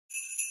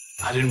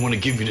I didn't want to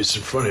give you this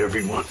in front of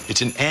everyone.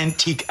 It's an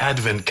antique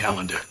advent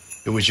calendar.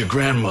 It was your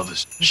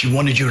grandmother's. She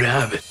wanted you to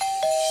have it.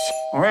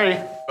 I'm ready.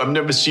 I've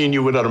never seen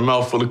you without a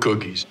mouthful of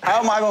cookies. How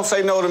am I gonna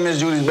say no to Miss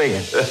Judy's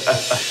bacon?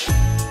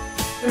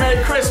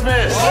 Merry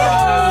Christmas!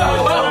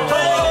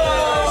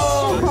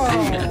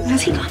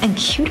 Has he gotten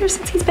cuter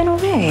since he's been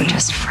away? We're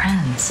just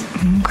friends.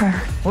 Okay.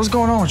 What's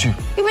going on with you?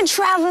 You've been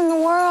traveling the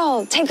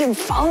world, taking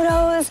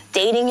photos,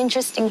 dating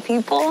interesting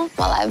people.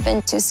 Well, I've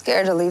been too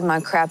scared to leave my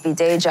crappy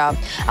day job.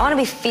 I want to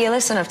be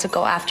fearless enough to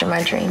go after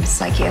my dreams,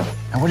 like you.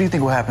 And what do you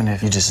think will happen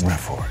if you just went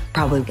for it?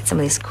 Probably get some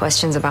of these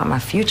questions about my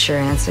future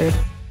answered.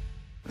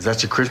 Is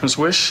that your Christmas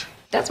wish?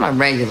 That's my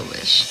regular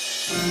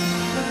wish.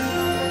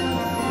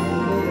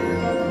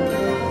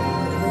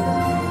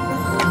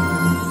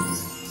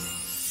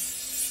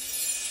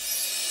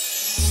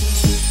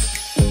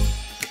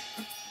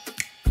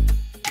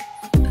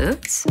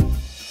 Boots?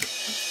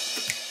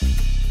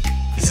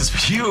 This is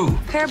for you.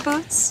 Pair of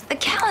boots? The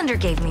calendar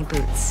gave me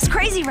boots. It's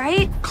crazy,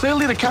 right?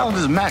 Clearly the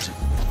calendar's magic.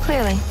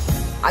 Clearly.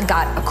 I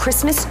got a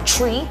Christmas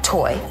tree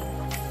toy,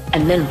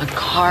 and then my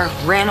car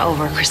ran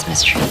over a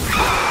Christmas tree.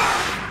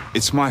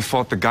 It's my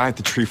fault the guy at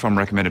the tree farm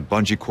recommended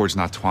bungee cords,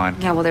 not twine.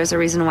 Yeah, well, there's a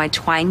reason why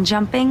twine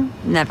jumping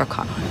never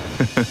caught on.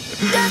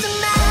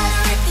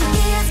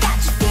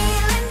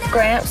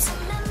 Gramps,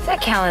 that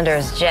calendar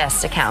is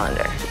just a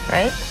calendar,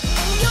 right?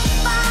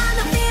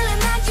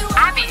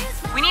 Abby,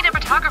 we need a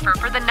photographer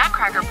for the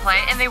Nutcracker play,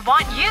 and they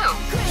want you.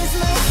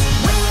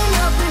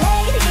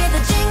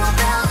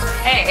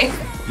 Hey.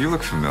 You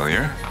look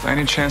familiar. By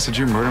any chance, did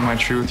you murder my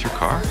tree with your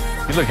car?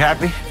 You look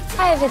happy.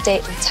 I have a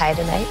date with Ty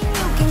tonight.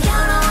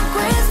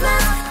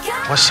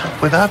 What's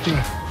up with Abby?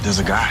 There's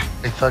a guy.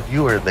 I thought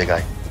you were the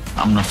guy.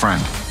 I'm the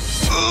friend.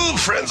 Ooh,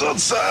 friend zone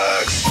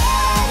sucks.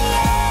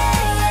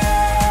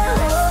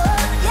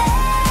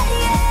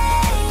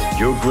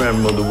 Your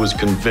grandmother was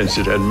convinced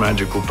it had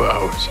magical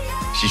powers.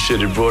 She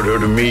said it brought her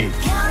to me.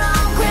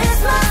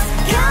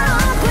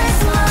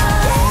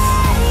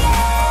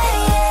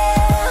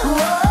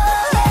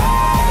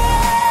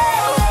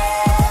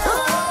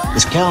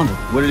 This calendar,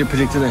 what did it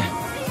predict today?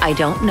 I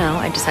don't know.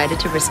 I decided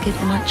to risk it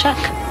and not check.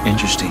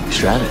 Interesting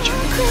strategy.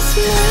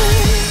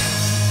 Christmas.